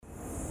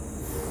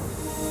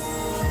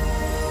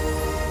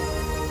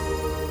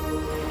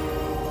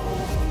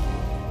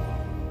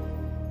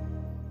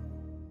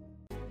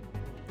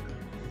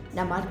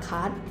นามัด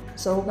คัด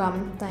โซกัม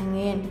ไตเ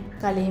งิน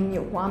กาลิมอ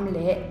ยู่ความเล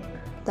ะ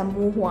ตำ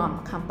บูหวม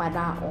คำปาด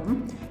าอม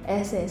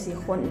SSC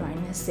คนหน่อย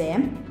นะแซม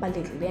ผ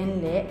ลิตเล่น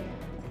เละ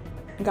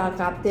กา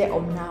กับเตอ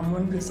มนามุ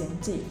นยิเซน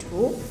จิ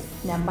ทุ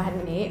นาบัด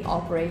นี้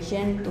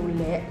Operation ตูเ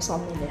ละซอ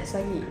มนิเลส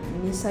กิ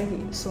นิสกิ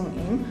ซุง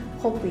อิน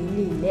คบปี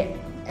ลีเละ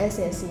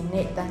SSC ใน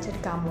ตั้งจัด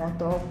การมอโ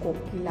ตกุ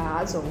กีฬา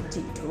โจ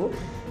จิทุ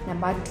นา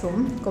บัดทุม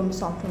กรม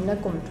สอบทุนและ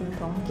กรมทุน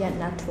ท้องเกียรติ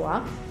นัทวัก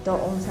ต่อ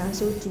องซาน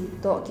ซูจี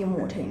โตกิ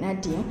มูถึงนา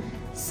ดิ่ง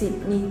สิบ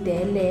นีเต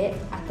เละ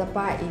อัตป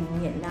าอินเ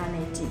งียนาใน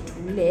จิทุ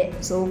เละ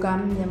โซกัม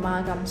ยามา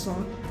กำซง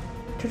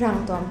ทุทาง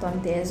ตอน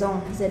เตซง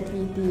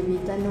ZVTV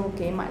ตะโนเก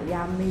มาย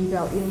ามีเร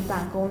าอินต่า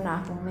งโกนา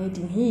ของใน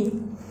ดิ่งฮี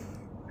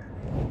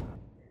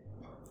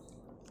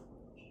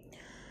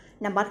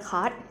นาบัด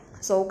คัด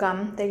โซกัม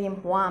เตริม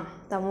หวาม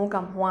ตะมู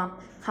กัมหวาม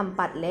คำ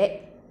ปัดเละ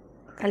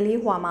คลี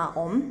หัวมาอ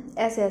ม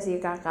SSC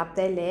กากับเต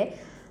เละ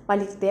ผ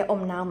ลิตเตอ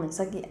มนาเหมือนส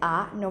กิอา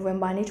โนเวม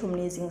บานี้ทุม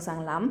นี้สิงสัง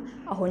ล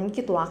ำอหุน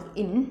กิตวัก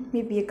อิน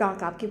มีปีกา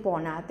กับกิปอ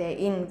นาเต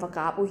อินฟก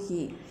าบุ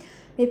ฮี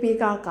มีปี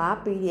กากับ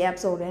PDF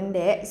โซเลนเด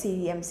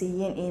CDMC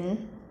ยินอิน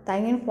ไต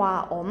เงินควา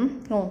อม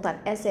งงตัด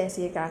SSC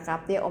กากับ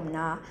เตอมน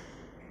า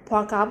พอ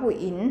กาบุ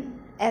อิน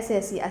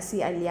SSC อาซี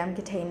อาเลียม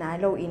กิเทนาย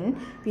โลอิน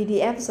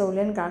PDF โซเล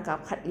นกากับ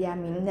ขัดยา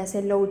มินเนเซ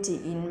โลจี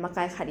อินมาก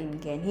ายขัดอิน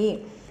เกนฮี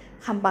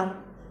คำบัง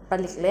ผ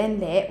ลิตเล่น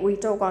และวิ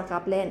โตกากั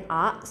บเล่น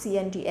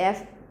CNDF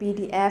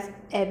PDF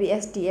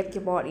ABSDF กิ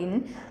บอร์อิน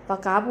ปา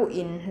กาบุ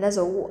อินและโซ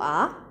อู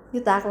ยุ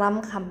ตากล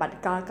ำคำบัด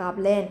กากับ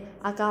เล่น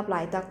อากาบลา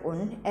ยตักอุน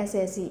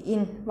SSC อิ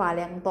นวาเล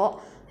งโต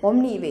ผม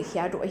นี่เวขี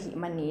ยดุหิ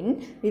มันิน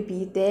มีปี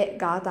เต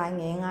กาตาย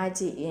ง่าย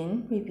จีอิน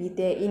มีปีเต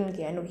อินเก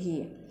นุฮี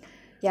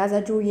ยาจะ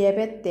ดูเยเบ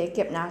ตเตเ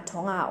ก็บนาท้อ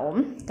งอาอม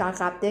กา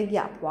กับเตกหย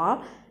าบว่า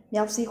เมี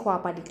ยวซีควา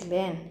ปาดิกเ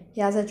ล่น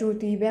ยาจะดู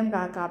ตีเบมก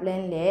ากับเล่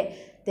นเละ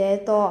เต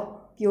โต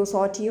พิวซ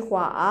อที่คว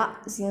า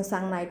สิงสั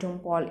งในทุง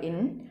ปอลอิน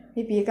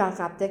มีปีกา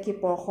กับเตกิ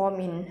ปอลคอ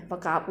มินปา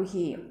กาบุ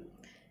ฮี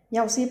เมี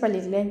ยวซีผลิ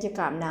ตเล่นเกี่ยว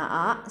กับนา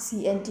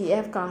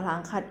CNTF กาหลัง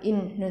ขัดอิน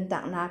นุนตั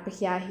กนาเปี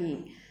ยฮี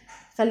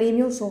คลี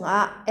มิวซุง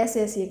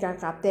SSC กา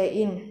กับเต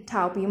อินท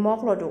าวปีมอก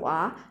โลดู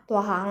ตัว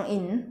หางอิ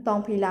นตอง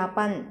พิลา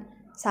ปัน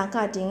สัง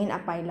กัดจิงอินอ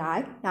ไปหลาย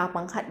นา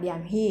ปังขัดเดีย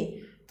มฮี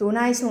ตัวน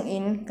ายซุงอิ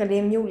นกะเล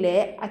มยุเละ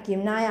อากิม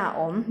นายอ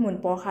มหมุน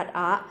ปอขัด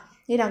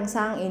นี่ดังส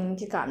ร้างอิน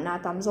กิกับนา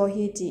ตัมโซ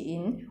ฮีจีอิ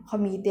นคอ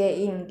มีเต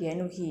อินเกีย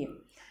นุฮี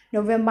โน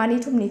เวมบานี้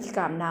ทุมนี้กิ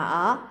กับนา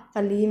ก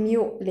ะลีมิ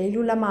วเล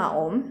ลุละมาอ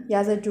มยา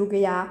จะจูก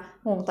ยา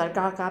งงตัดก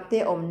ากับเต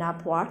อมนา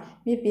พวด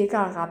มีปีก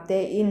ากับเต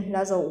อินล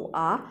ะโซ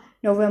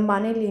โนเวมบา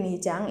นี้ลีนี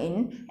จังอิน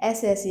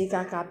SSC ก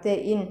ากับเต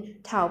อิน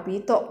ทาวปี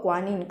โตกวา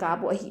นินกา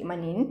บุหิมั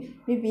นิน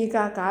มีปีก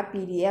ากับ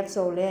PDF โซ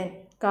เลน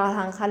กาท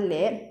างคันเล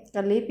ะก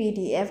ะลี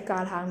PDF กา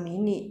ทางมิ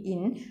นิอิ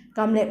นก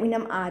ำเล็กวินั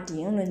มดิ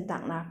งนุนตั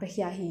กนาเปี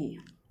ยฮี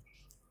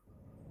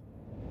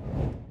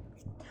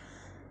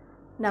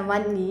ในวั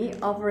นนี้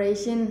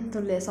Operation ตุ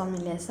เลซอมนิ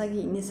เลส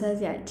กินิสเ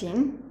ซียจิน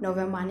โนเว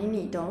มบานี้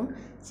นี่ตรง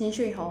ชิน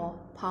ช่วยหอ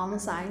พาวม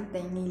ไซเต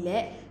นี่และ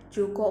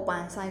จูโกปา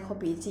นไซคอ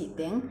ปีจิเ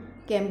ต็ง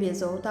เกมเบียโ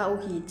ซตาอุ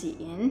ฮีจี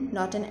อิน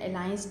Northern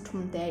Alliance ทุ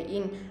มเตอิ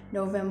นโน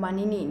เวมบา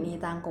นี้นี่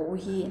ต่างโกอุ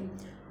ฮี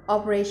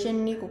Operation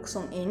นี่กุก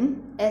ส่งอิน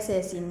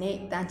SSC นี่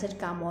ต่างจัด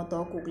การมอโต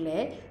กุกเละ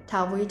ทา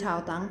วิทาว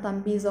ตังตัม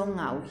ปีซงเห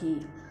งาฮี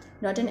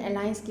Northern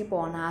Alliance กิป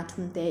อนาทุ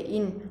มเตอิ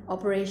น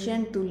Operation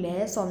ตุเล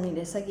ซอมนิเล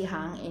สกิห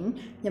างอิน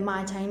ยามา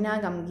ไชน่า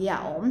กำเกีย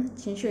อม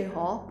ชินช่วยห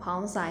อพาว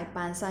ไซป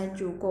านไซ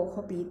จูโกค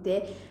อปีเต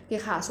กิ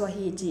ขาสวา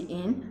ฮีจี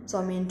อินซอ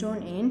มินทุน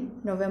อิน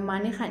โนเวมบา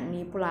นี้ขัน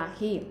นีปุลา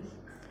ฮี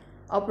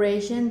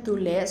Operation ตุ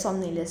เลซอม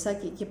นิเลส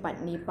กิกิปัด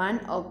นีปัน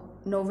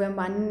โนเวม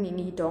บา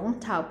นี้ตรง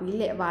ทาวปีเ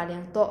ลวาเลีย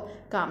งโต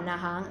กับนา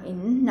หางอิน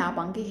นา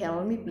บังกิเฮล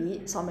มีปี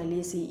ซอมเม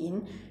ลีซีอิน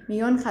มี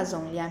ย้อนขาจ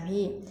งเลียม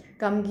ฮี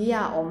กำกิย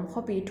าอมข้อ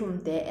ปีทุม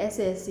เต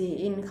SSC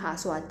อินขา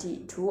สวาจิ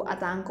ทูอา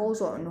ตังโกโ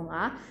ซนุง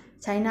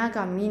ไชน่าก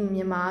ำมิน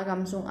มีมาก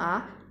ำซุง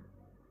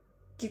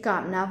กิกั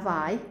บนาไว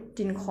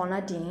ดินคอนา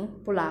ดิง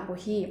ปุลาโก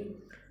ฮี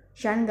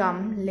ฉันก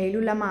ำเลลุ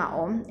ละมาอ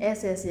ม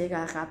SSC ก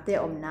ากับเต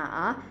อมนา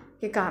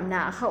กิกับน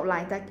าเข้าลา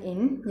ยตักอิน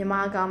ยามา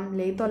กำเ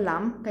ลต้นล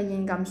ำกันยิ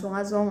นกำซุง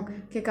จง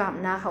กิกับ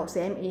นาเข้าเซ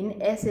มอิน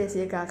SSC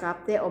กากับ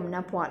เตอมน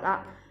าพวด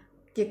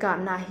กิกับ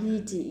นาฮี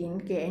จีอิน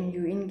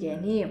KNU อินเก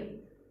นี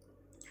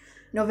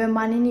โนเวมบ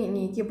า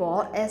นี้กิบอก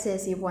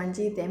SSC วัน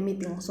จีเตมี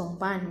ติงส่ง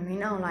ปันมิน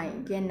เอาไล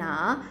เกนา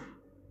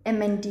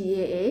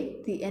MNDAA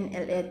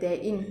TNLA เต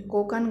อินโก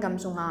กันก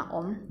ำซุงอ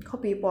มข้อ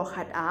ปีปอ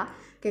ขัด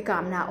กิกั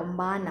บนาอม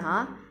บ้าน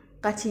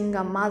กะชิงก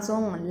ำมาจ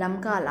งล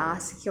ำกาลา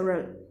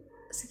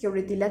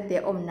security และเต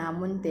อมนา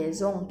มุนเต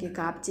จงกิ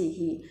กับจี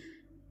ฮี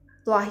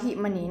ตัวหิ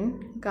มันิน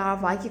กา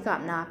ไว้กิกับ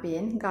นาเป็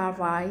นกาไ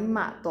ว้ม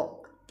าโต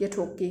กิ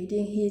ถูกกิดิ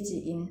งฮีจี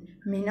อิน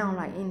มินเอาไ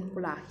ลอินปุ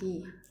ลาฮี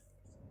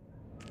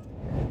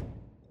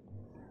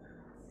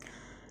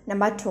นับ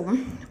บัดทุม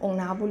อง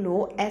นาบุลู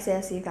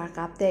SSC กา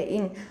กับเตอิ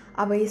น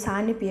อาวิสา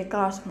นิปีก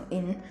าสงอิ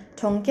น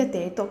ทงเกเต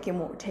โตกิ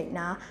มุเทน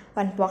า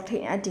ปันปวกเท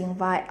นาดิงไ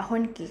ว้ฮอ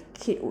นกิ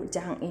คิดอุ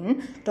จังอิน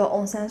ตัวอ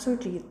งซันสุ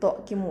จีโต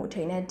กิมุเท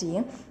นาดิง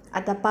อั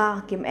ตปา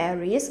กิมแอ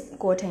ริส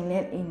โกเทงเล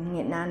นอินเง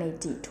นาใน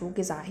จีทู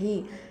กิซาฮี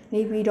ใน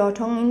ปีดอท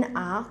องอิน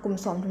กุม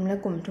สอมทุมและ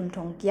กุมทุมท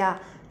งเกีย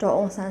ดอ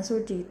องซันซู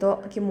จีโต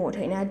กิโมไท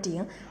นาดิ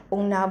งอ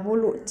งนาบุ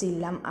ลุจิ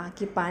ลัม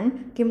กิปัน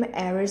กิมแอ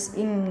ริส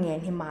อินเงน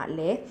หิมาเล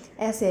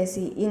เอสเอ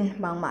ซีอิน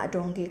บางมาด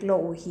งกิกโล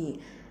อูฮี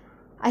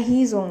ฮี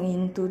ซงอิ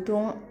นตุตุ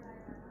ง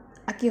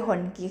กิฮอ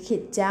นกิขิ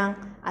ดจาง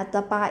อัต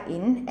ปาอิ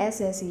นเอส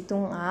เอซีตุ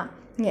ง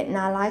เงน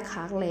าไลข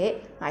ากเล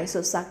ไงสุ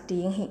ดสัก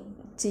ดิง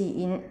จี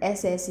อินเอ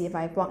สเอซีไว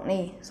ปวก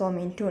นี่โซ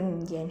มินทุน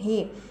เย็นฮี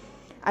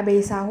อเบ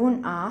ซาหุน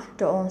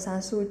ดอองซัน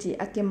ซูจี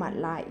กิมัด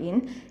ลา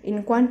อิน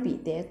กวนปี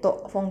เตโต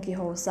ฟงกิโ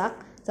ฮซัก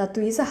จะตุ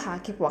ยสห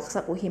กิปวักสั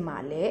กอุหิมา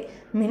เล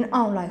มินเอ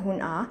าไลหุน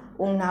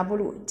องนาบุ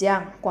ลุจา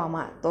งกว่าม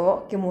าโต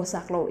กิมุ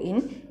สักโล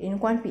อิน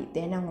กวนปีเต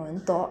นางอน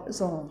โตซ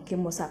งกิ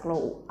มุสักโล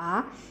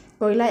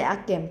กอยไล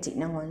เกมจิ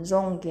นางอนซ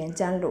งเกียน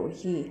จันโล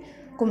ฮี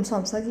กุมส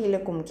มสกิเล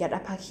กุมเกียรติ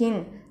ภาคิน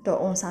ดอ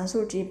องซันซู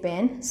จีเป็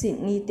นสิน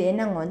นีเต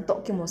นางอนโต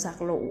กิมุสัก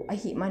โล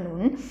หิมานุ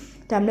น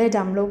ดำเลด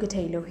ำโลกิเท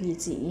โลฮี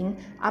จีอิน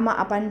มา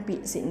อปันปี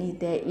สินนี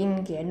เตอิน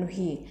เกียนุ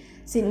ฮี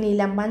สินนี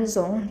ลำบันซ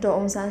งดออ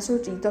งซันซู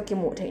จีโตกิ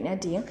มุเทนา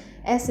ดิง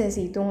เอสเอ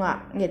ซีตุง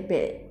เงียดเป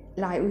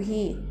ลายอุ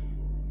ฮี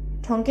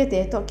ทองเกเต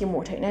โตกิมุ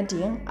เทนา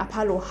ดิงพ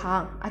าโลหา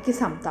งกิ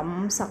สัมตัม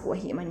สักว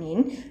หิมานิน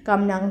ก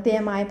ำนังเต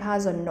ไมพา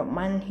จนน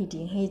มันฮิดิ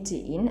งฮีจี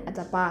อินอัต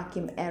ปากิ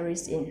มเอริ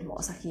สอินหมอ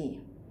สักี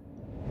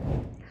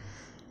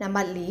นับ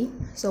บัดลี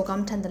โซกั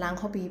มทันตลังเ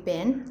ขาปีเป็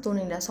นตัวห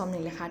นึ่งและซอมห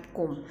นึ่งและขาดก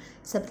ลุ่ม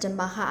สัปดา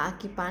ห์ค่ะ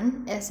กิปัน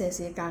เอสเอ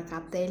ซีกากั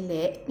บเตเล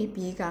ะมี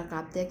ปีกากั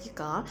บเต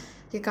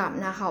กิกา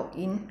นาเขา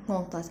อินง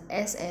งตัดเอ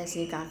สเอ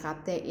ซีกากับ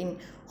เตอิน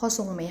เขา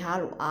ส่งไม่หา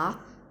หรือ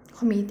เข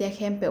ามีเตเ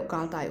ข้มเปลวก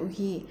าตายอุ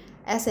ฮี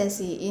เอสเอ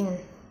ซีอิน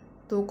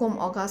ตูกม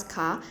ออกัส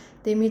ค่ะ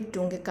เตมิด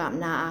จุงกับ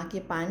นากิ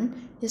ปัน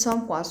ที่ซ้อม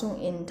กว่าส่ง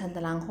อินทันต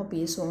ลังเขาปี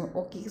ส่งโอ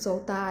กิโซ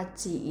ตา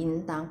จีอิน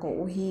ต่างกับ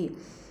อุฮี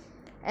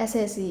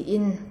SSC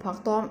in พัก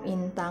ต้อมอิ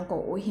นต่างกั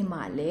บอุหิม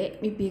าเล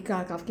มีปีกา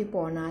กับกิป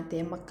อนาเต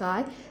มักกา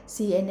ย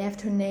CNF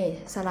ทุนเน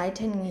สไลด์เท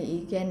นงีอี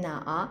เกนนา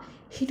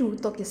ฮิดู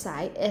ตกิสา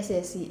ย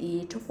SSCE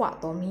ทุกว่า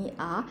ต่อมี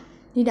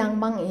นิดัง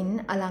บังอิน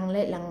อลังเล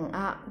ะลัง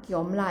กิ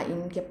อมลาอิ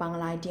นเก็บปัง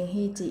ลายดิง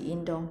ฮีจีอิน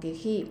ดองเก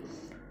คี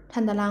ทั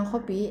นตารางข้อ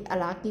ปีอ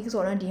ลากิกโซ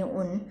นาดิง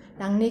อุน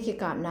ลังเนกิ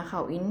กาบนาข่า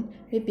วอิน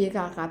มีปีก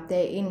ากับเต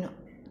อิน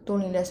ตัว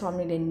นี้และซอม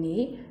นี้เดนนี้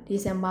ดิ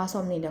เซมบาซอ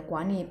มนี้และกว่า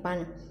นี้ปัน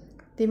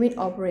ทีมิด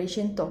ออเปอเร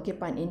ชั่นตกิ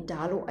ปันอินดา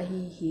ลุ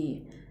ฮี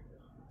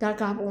กา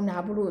กาบองนา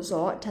บุรุโซ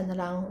ทันตา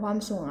รางความ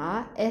สูง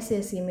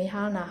SSC ไม่ห่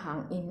างนาหาง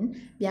อิน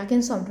อยากเห็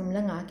นสมทุมล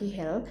ะงากิเฮ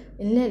ล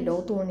อินเล่โล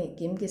ตัวนี้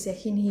กิมกิเซ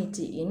คินฮี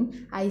จีอิน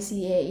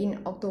ICA อิน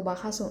ออกตัวบา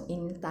คาส่งอิ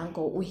นต่าง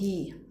กับอุฮี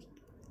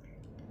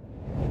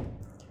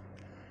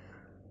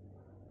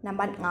นับ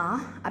บัด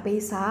อเบ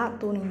ซา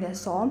ตัวหนึ่งและ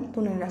ซ้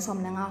อม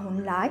ละงาหุ่น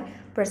ไล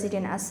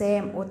President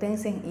Assem โอเต็ง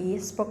เซง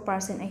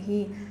Spokesperson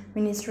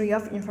Ministry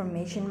of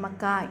Information มัก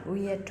กายอุ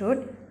ยทุด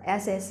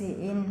SSC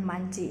in มั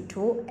นจิ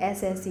ทุ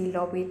SSC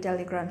Lobby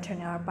Telegram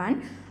Channel ปัน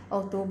ออ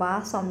กตัวบา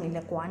ซ้อมนี่ล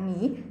ะกว่า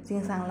นี้จิง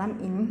สังล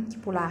ำอินกิ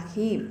ปุลา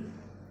คี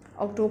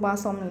ออกตัวบา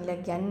ซ้อมนี่ละ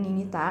ยัน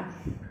นิตัก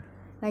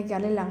ในการ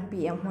เล่นหลังปี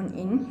หุ่น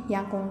อิน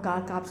ยังคงการ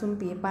กับซุ่ม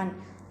ปีปัน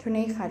ทุนใน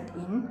ขัด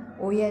อิน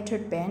โอยทุ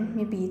ดเป็น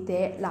มีปีเตะ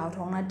เหล่าท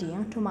องนาดิง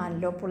ทุมัน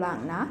ลบปุลัง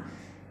นะ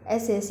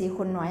SSC ค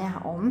นน้อย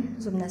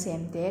ซุมนาเซ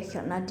มเตะเขี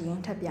ยนนาดิง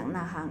ทับอย่างน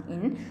าหางอิ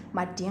นม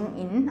าดิง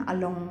อินอ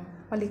ลง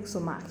ปลิกสุ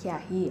มาเขีย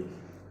ฮี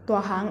ตัว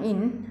หางอิน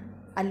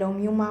อลง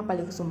ยุมาป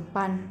ลิกสุม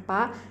ปันป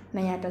ะใน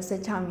ยาตเซ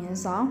ชามิน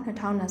ซองในเ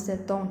ท่านาเซ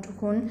ตงทุก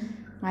คน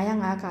งาย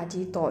งากา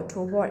จีโตทู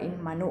บอร์อิน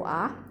มานุ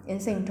อิน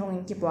เซงทงอิ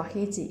นกิบวา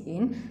ฮีจีอิ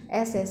น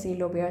SSC โ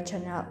ลเบียช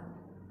แนล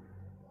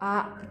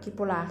กิ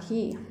ปุลา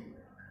ฮี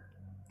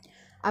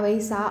อเว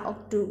ซาออก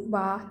ตุบ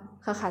า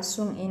ขัด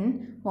ซุงอิน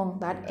งง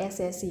ตัด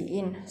SSC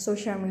อินโซเ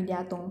ชียลมีเดีย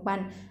ตรงปัน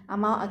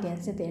เมาอเกน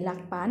เซเตลัก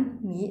ปัน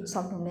มีส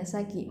มทุนเนส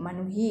กิมา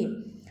นุฮี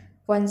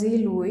วันจี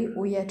ลุย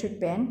อุยทุด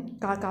เป็น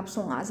กากับ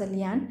ส่งอาเซเ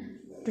ลียน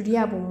ดุริย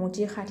าบุมู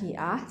จิขัดฮี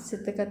เซ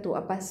ตกตัว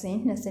อปัสเซน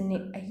เนสเน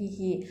ก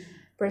ฮี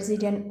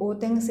President โอ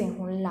เต็งเซง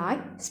หุนไล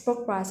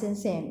Spokesperson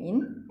เซมอิน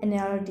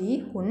NLD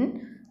หุน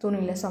ตัว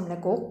นี้ละสมละ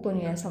กกตัว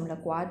นี้ละสมละ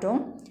กว่าดง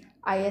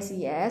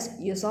ISES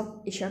Yusof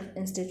Ishak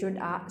Institute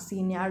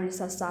Senior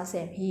Researcher เซ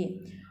มฮี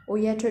อุ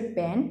ยทุดเ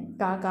ป็น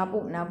กากาบุ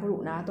กนาบุรุ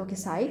นาตัวกิ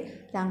ไซ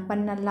หลังปัน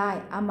นันไล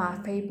มา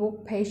Facebook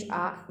Page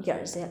เกิ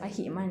ดเซล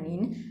หิมันอิ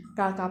นก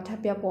ากาทับ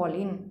เปียบอ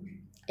ลิน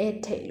เอ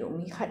เทลุ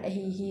มีขัด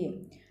ฮี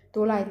ตั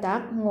วลายตัก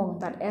งง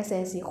ตัด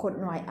SSC คน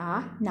หน่วย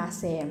นาเ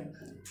ซม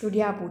ดุริ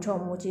ยาบุโช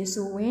มูจิ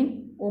สูวิน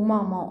อุมอ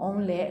งอง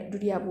เละดุ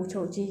ริยาบุโช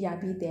จิยา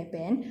บีเตเ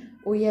ป็น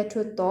อุย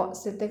ทุดโตเ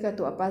ซตก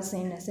ตัวปัสเซ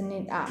นสนิ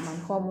ดมัน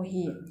ข้อมู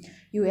ฮี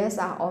US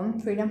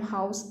Freedom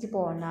House กิป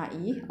อนา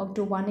ออก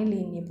ตัววันนี้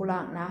ลีนิปุลั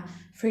งนะ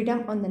Freedom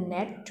on the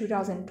Net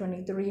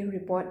 2023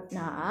 report น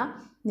ะ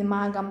นิม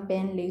ากำเป็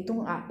นลีตุง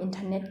อินเท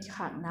อร์เน็ต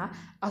ขังนะ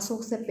อสุ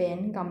กเซเป็น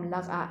กำ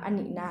ลักอัน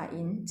นี้นา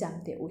อินจ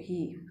ำเตอุ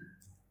ฮี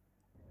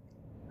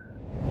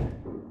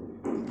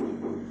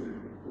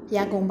ย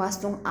ากงบาส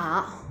ตรง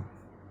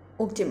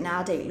อุกจิมนา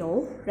เดโล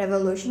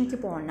Revolution กิ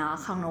ปอนา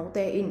ขังโนเต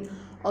อิน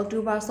ออกตั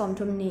วบาสอม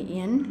ทุมนี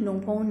อินลง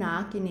พงนา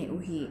กินเนอุ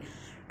ฮี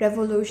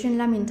revolution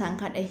la min thang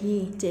khat a hi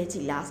che chi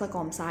la sa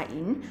kom sa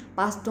in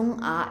pastung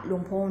a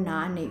lungpho na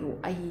nei u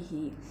a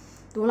hi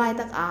tu lai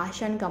tak a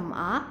shan kam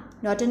a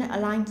northern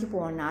align ki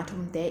por na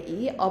thum te i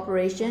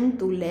operation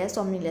tu le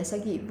somni le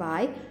sagi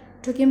vai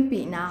thukim pi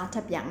na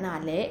thapyak na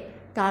le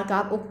kal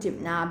kap uk chip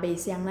na be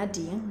siang na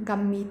ding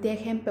gam mi te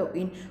khem pe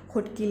in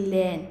khut ki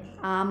len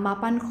a ma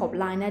pan khop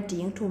lai na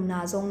ding thum na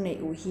zong nei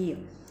u hi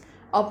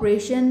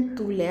operation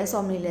tu le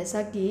somni le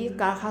sagi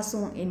kal kha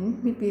sung in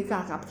mi pi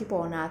kal kap ki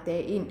por na te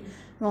in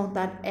ngong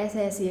tat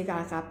SSC กา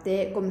กับเต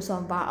กลุ่มสอ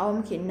มปาอ้อม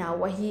ขินนา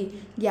วะฮี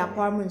อยากพ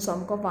อมุนสอม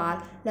ก็วาด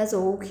และโจ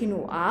ขิ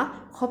นูอา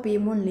ข้อปี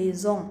มุนลี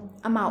ซง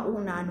อามาอุ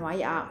นานไว้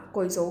อาก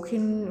อยโจขิ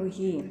นู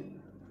ฮี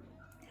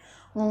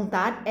งง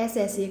ตัด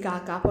SSC กา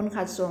กับพน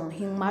ขัดส่ง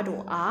หิงมาดู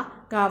อา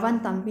กาวัน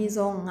ตัมปีซ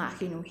งงะ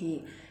ขินูฮี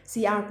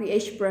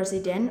CRPH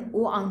President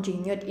อูอังจิง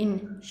ยดอิน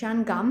ชัน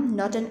กัม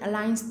Northern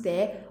Alliance เต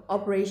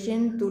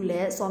Operation ตุเล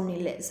สอมนิ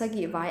เลส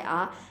กิไว้อา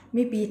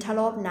มีปีทะล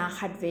อบนา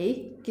ขัดเว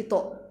กิโต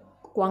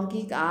กวาง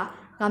กิกา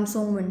กำท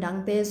รงเหมือนดัง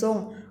เตซง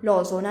หล่อ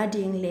โซนา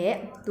ดิงเละ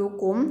ตู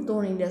กุมตู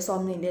นิเลซอ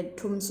มนิเล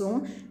ทุมซุง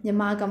ยา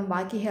มากำบา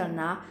กิเฮล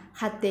นา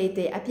ขัดเต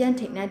อภิยันเ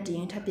ทคนาดิ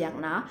งทับยัก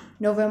นา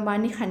โนเวมบา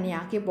นิขันยา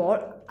กิบอล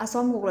อสอ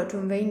มกุกละทุ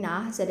มเวนา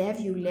จะได้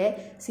วิวเละ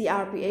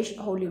CRPH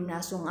โฮลิมนา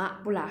ซุงอะ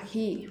ปุลา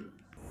ฮี